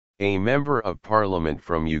A member of parliament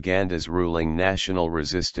from Uganda's ruling National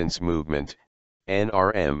Resistance Movement,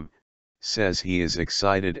 NRM, says he is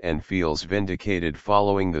excited and feels vindicated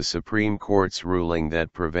following the Supreme Court's ruling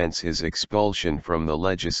that prevents his expulsion from the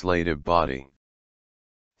legislative body.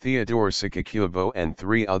 Theodore Ssekikubo and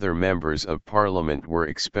 3 other members of parliament were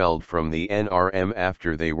expelled from the NRM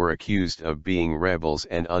after they were accused of being rebels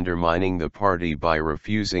and undermining the party by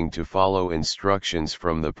refusing to follow instructions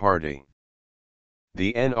from the party.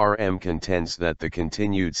 The NRM contends that the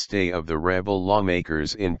continued stay of the rebel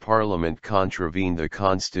lawmakers in parliament contravened the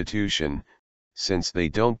constitution, since they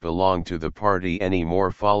don't belong to the party anymore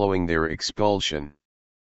following their expulsion.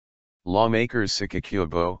 Lawmakers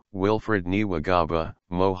Ssekikubo, Wilfred Niwagaba,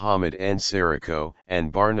 Mohammed Nsereko,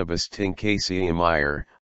 and Barnabas Tinkasiimire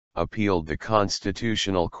appealed the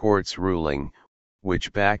Constitutional Court's ruling,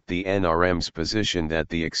 which backed the NRM's position that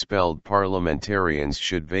the expelled parliamentarians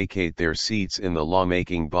should vacate their seats in the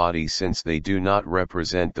lawmaking body since they do not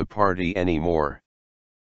represent the party anymore.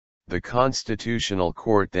 The Constitutional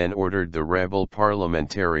Court then ordered the rebel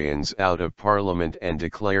parliamentarians out of parliament and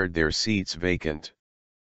declared their seats vacant.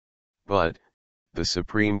 But, the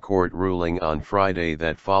Supreme Court ruling on Friday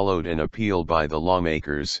that followed an appeal by the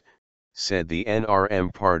lawmakers, said the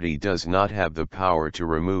NRM party does not have the power to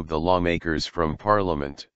remove the lawmakers from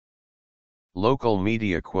parliament. Local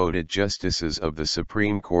media quoted justices of the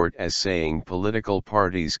Supreme Court as saying political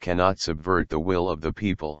parties cannot subvert the will of the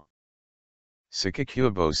people.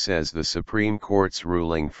 Ssekikubo says the Supreme Court's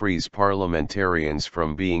ruling frees parliamentarians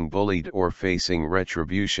from being bullied or facing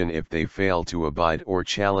retribution if they fail to abide or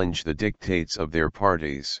challenge the dictates of their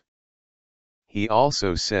parties. He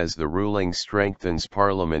also says the ruling strengthens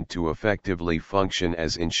Parliament to effectively function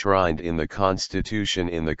as enshrined in the Constitution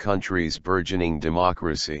in the country's burgeoning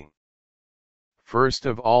democracy. First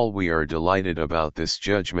of all, we are delighted about this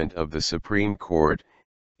judgment of the Supreme Court,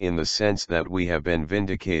 in the sense that we have been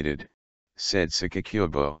vindicated, said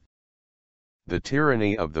Ssekikubo. The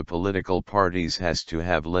tyranny of the political parties has to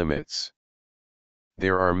have limits.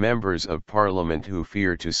 There are members of parliament who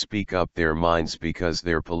fear to speak up their minds because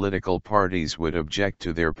their political parties would object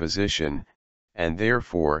to their position, and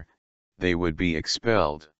therefore, they would be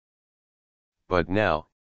expelled. But now,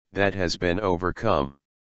 that has been overcome.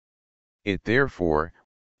 It therefore,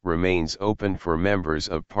 remains open for members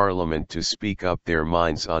of parliament to speak up their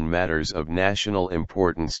minds on matters of national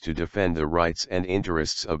importance to defend the rights and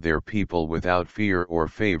interests of their people without fear or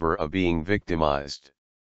favor of being victimized.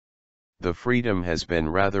 The freedom has been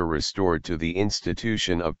rather restored to the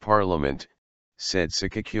institution of parliament, said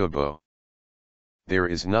Ssekikubo. There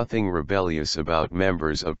is nothing rebellious about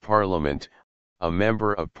members of parliament, a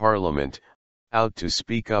member of parliament, out to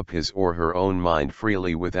speak up his or her own mind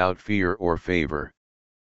freely without fear or favor.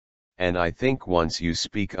 And I think once you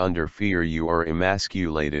speak under fear you are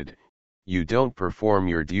emasculated, you don't perform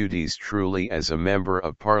your duties truly as a member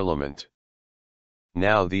of parliament.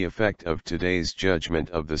 Now the effect of today's judgment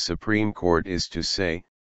of the Supreme Court is to say,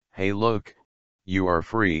 hey look, you are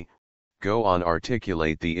free, go on,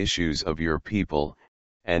 articulate the issues of your people,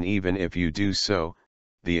 and even if you do so,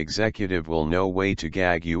 the executive will no way to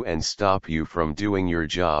gag you and stop you from doing your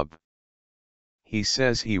job. He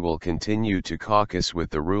says he will continue to caucus with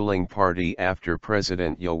the ruling party after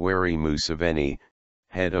President Yoweri Museveni,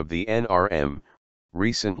 head of the NRM,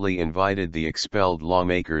 recently invited the expelled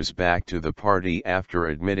lawmakers back to the party after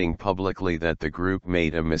admitting publicly that the group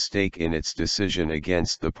made a mistake in its decision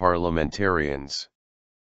against the parliamentarians.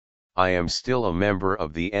 I am still a member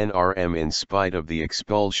of the NRM in spite of the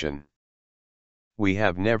expulsion. We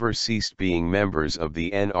have never ceased being members of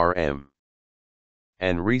the NRM.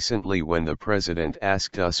 And recently when the president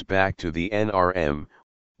asked us back to the NRM,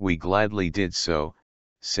 we gladly did so,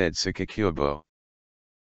 said Ssekikubo.